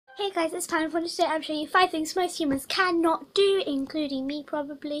Hey guys, it's Pam from today. I'm showing you 5 things most humans cannot do, including me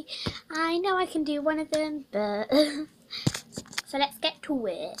probably. I know I can do one of them, but so let's get to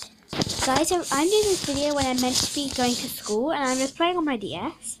it. Guys, I'm doing this video when I'm meant to be going to school and I'm just playing on my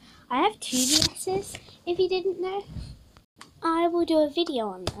DS. I have 2 DS's, if you didn't know. I will do a video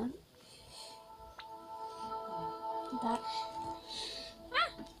on them. But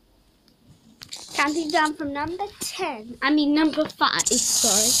counting down from number 5,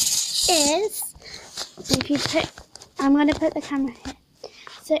 sorry, is if you put, I'm going to put the camera here.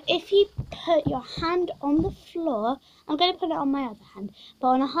 So if you put your hand on the floor, I'm going to put it on my other hand, but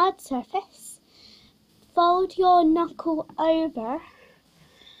on a hard surface, fold your knuckle over,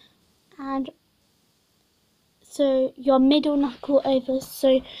 and so your middle knuckle over,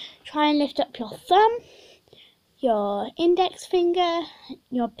 so try and lift up your thumb, your index finger,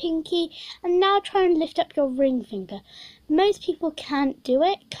 your pinky, and now try and lift up your ring finger. Most people can't do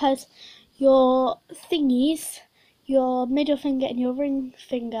it because your thingies, your middle finger and your ring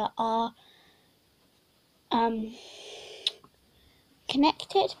finger are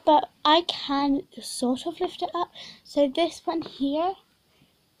connected, but I can sort of lift it up. So this one here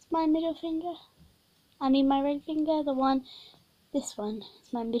is my middle finger. I mean my ring finger. This one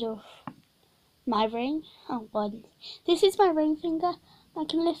is my ring. Oh god. This is my ring finger. I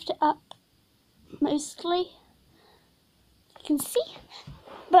can lift it up mostly. You can see.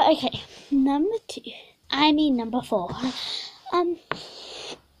 But okay, number 4.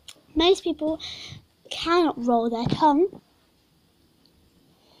 Most people cannot roll their tongue,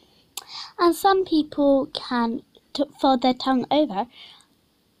 and some people can fold their tongue over.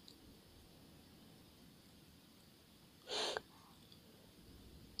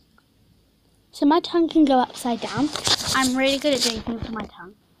 So my tongue can go upside down. I'm really good at doing things with my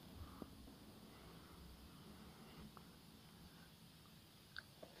tongue.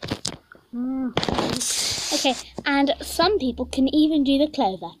 Okay, and some people can even do the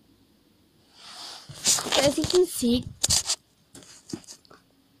clover. So as you can see,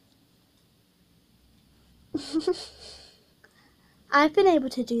 I've been able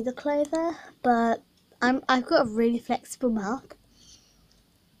to do the clover, but I've got a really flexible mouth.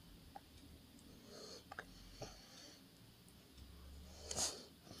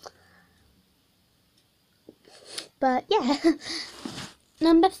 But yeah,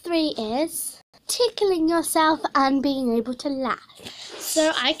 number 3 is tickling yourself and being able to laugh.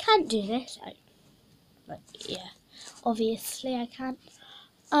 So I can't do this, but yeah, obviously I can't.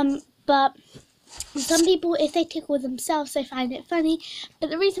 But some people, if they tickle themselves, they find it funny. But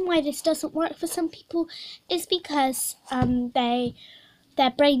the reason why this doesn't work for some people is because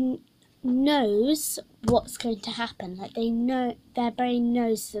their brain knows what's going to happen. Like their brain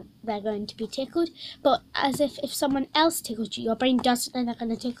knows that they're going to be tickled. But as if someone else tickled you, your brain doesn't know they're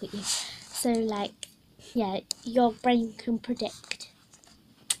going to tickle you. So like, yeah, your brain can predict.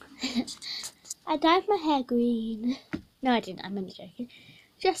 I dyed my hair green. No, I didn't. I'm only joking.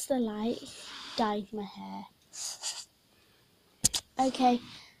 Just the light dyed my hair. Okay,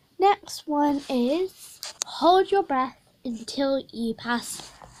 next one is hold your breath until you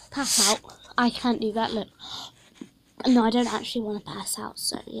pass out. I can't do that, look. No, I don't actually want to pass out,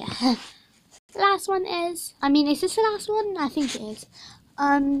 so yeah. Last one is, is this the last one? I think it is.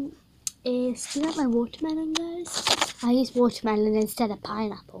 Do you like my watermelon, guys? I use watermelon instead of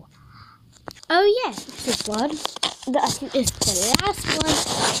pineapple. Oh yes, this one. I think it's the last one.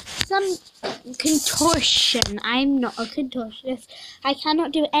 Some contortion. I'm not a contortionist. I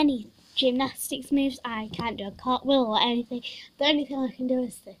cannot do any gymnastics moves. I can't do a cartwheel or anything. The only thing I can do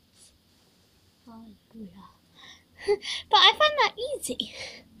is this. Hallelujah. But I find that easy.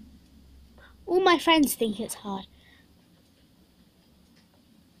 All my friends think it's hard.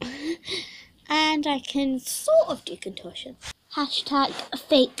 And I can sort of do contortion. Hashtag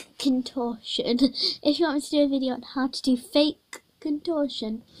fake contortion. If you want me to do a video on how to do fake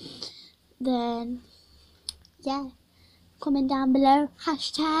contortion, then yeah, comment down below.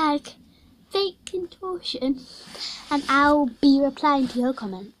 Hashtag fake contortion. And I'll be replying to your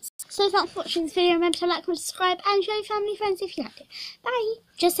comments. So thanks for watching this video. Remember to like, comment, subscribe, and show your family friends if you liked it. Bye.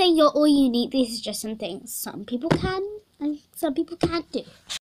 Just saying, you're all unique. These are just some things some people can and some people can't do.